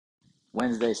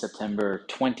Wednesday, September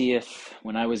 20th,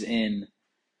 when I was in,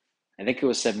 I think it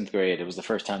was seventh grade. It was the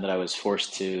first time that I was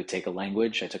forced to take a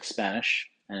language. I took Spanish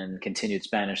and continued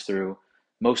Spanish through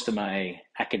most of my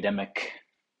academic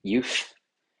youth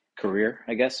career,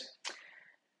 I guess.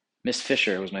 Miss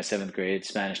Fisher was my seventh grade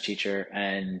Spanish teacher,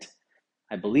 and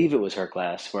I believe it was her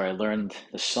class where I learned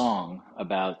the song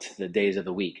about the days of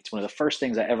the week. It's one of the first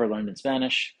things I ever learned in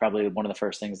Spanish, probably one of the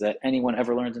first things that anyone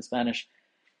ever learns in Spanish.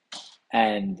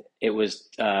 And it was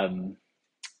in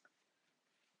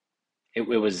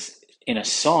a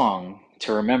song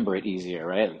to remember it easier,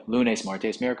 right? Lunes,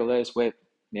 martes, miércoles,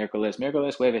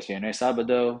 jueves, viernes,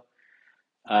 sábado,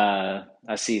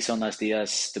 así son las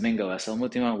días, domingo es el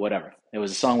último, whatever. It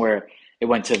was a song where it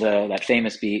went to that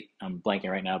famous beat. I'm blanking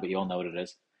right now, but you all know what it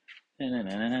is.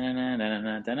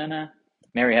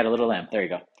 Mary had a little lamb. There you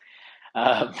go.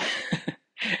 Um,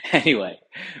 anyway,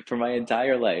 for my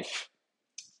entire life,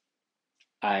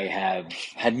 I have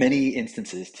had many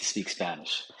instances to speak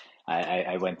Spanish.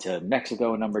 I went to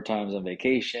Mexico a number of times on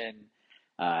vacation.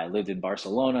 I lived in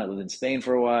Barcelona. I lived in Spain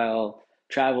for a while.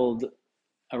 Traveled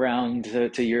around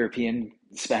to European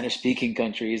Spanish-speaking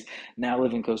countries. Now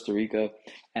live in Costa Rica.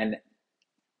 And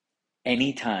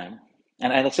anytime,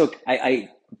 and I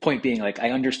point being like I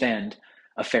understand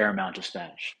a fair amount of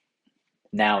Spanish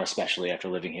now, especially after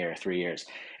living here 3 years.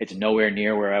 It's nowhere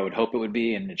near where I would hope it would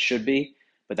be, and it should be,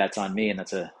 but that's on me, and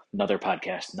that's another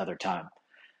podcast, another time.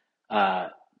 Uh,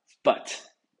 but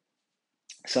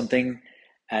something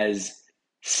as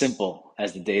simple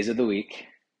as the days of the week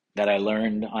that I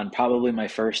learned on probably my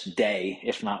first day,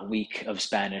 if not week, of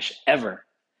Spanish ever,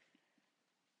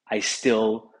 I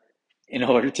still, in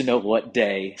order to know what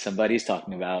day somebody's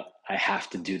talking about, I have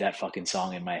to do that fucking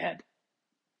song in my head.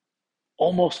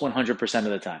 Almost 100% of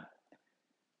the time,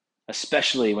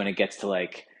 especially when it gets to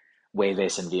like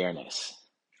jueves and viernes.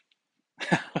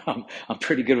 I'm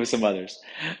pretty good with some others,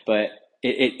 but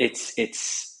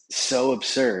it's so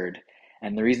absurd.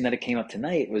 And the reason that it came up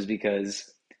tonight was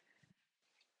because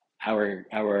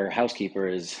our housekeeper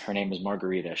is her name is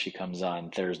Margarita. She comes on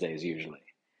Thursdays usually,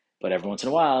 but every once in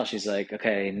a while she's like,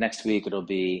 okay, next week it'll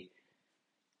be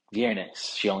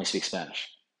viernes. She only speaks Spanish.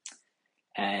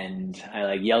 And I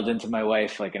like yelled into my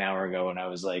wife like an hour ago when I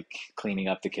was like cleaning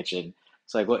up the kitchen.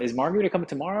 It's like, well, is Margarita coming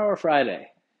tomorrow or Friday?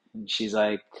 And she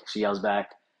yells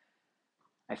back,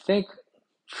 I think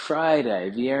Friday,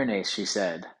 viernes, she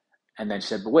said. And then she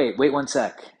said, but wait one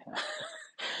sec.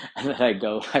 And then I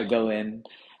go in,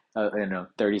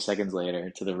 30 seconds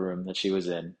later to the room that she was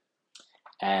in.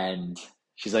 And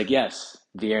she's like, yes,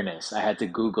 viernes. I had to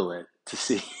Google it to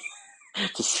see,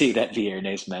 to see that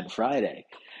viernes meant Friday.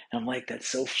 And I'm like, that's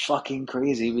so fucking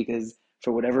crazy because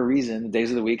for whatever reason, the days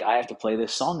of the week, I have to play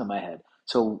this song in my head.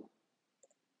 So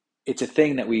it's a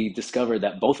thing that we discovered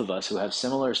that both of us who have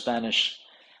similar Spanish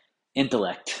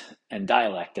intellect and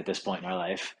dialect at this point in our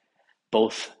life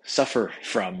both suffer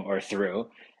from or through.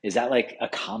 Is that like a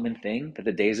common thing that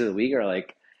the days of the week are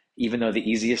like, even though the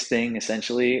easiest thing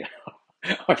essentially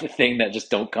are the thing that just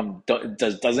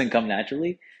doesn't come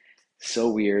naturally? So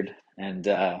weird. And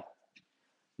now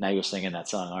you're singing that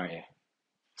song, aren't you?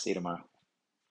 See you tomorrow.